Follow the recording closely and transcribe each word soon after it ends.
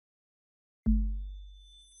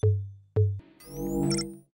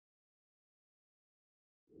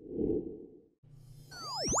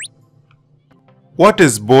What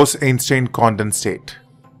is Bose-Einstein Condensate?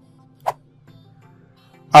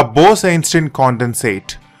 A Bose-Einstein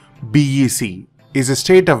Condensate (BEC) is a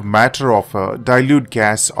state of matter of a dilute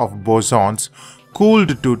gas of bosons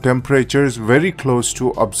cooled to temperatures very close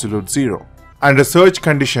to absolute zero. Under such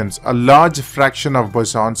conditions, a large fraction of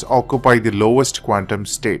bosons occupy the lowest quantum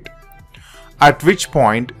state, at which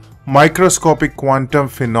point microscopic quantum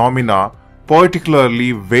phenomena,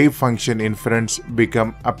 particularly wave function inference,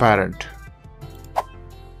 become apparent.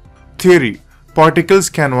 Theory: particles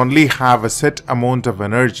can only have a set amount of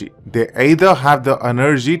energy. They either have the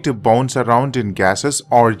energy to bounce around in gases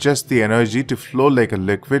or just the energy to flow like a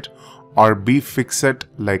liquid or be fixed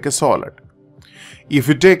like a solid. If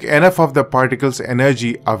you take enough of the particle's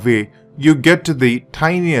energy away, you get to the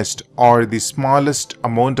tiniest or the smallest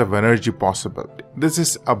amount of energy possible. This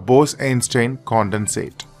is a Bose-Einstein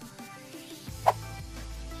condensate.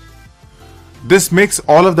 This makes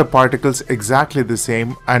all of the particles exactly the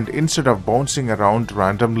same, and instead of bouncing around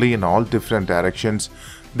randomly in all different directions,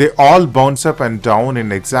 they all bounce up and down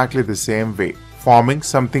in exactly the same way, forming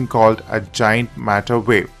something called a giant matter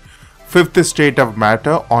wave, fifth state of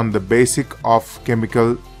matter on the basic of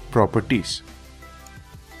chemical properties.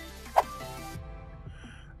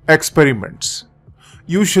 Experiments.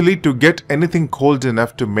 Usually, to get anything cold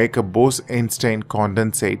enough to make a Bose-Einstein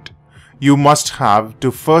condensate, you must have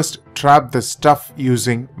to first trap the stuff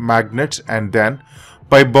using magnets and then,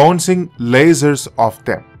 by bouncing lasers off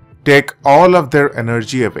them, take all of their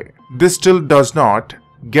energy away. This still does not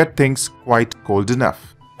get things quite cold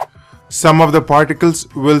enough. Some of the particles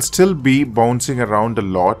will still be bouncing around a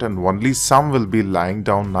lot and only some will be lying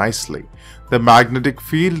down nicely. The magnetic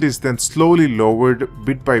field is then slowly lowered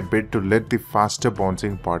bit by bit to let the faster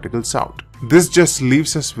bouncing particles out. This just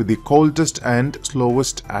leaves us with the coldest and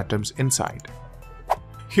slowest atoms inside.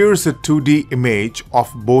 Here is a 2D image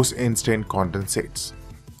of Bose-Einstein condensates.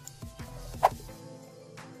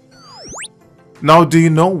 Now, do you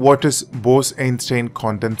know what is Bose-Einstein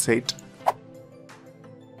condensate?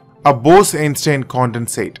 A Bose-Einstein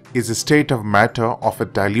condensate is a state of matter of a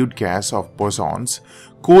dilute gas of bosons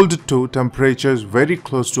cooled to temperatures very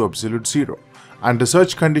close to absolute zero. Under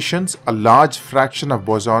such conditions, a large fraction of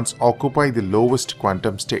bosons occupy the lowest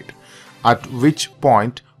quantum state, at which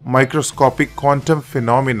point microscopic quantum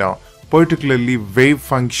phenomena, particularly wave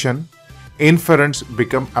function inference,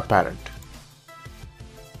 become apparent.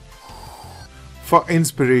 For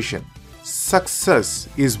inspiration, success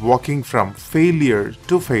is walking from failure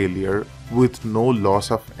to failure with no loss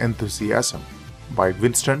of enthusiasm, by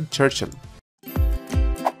Winston Churchill.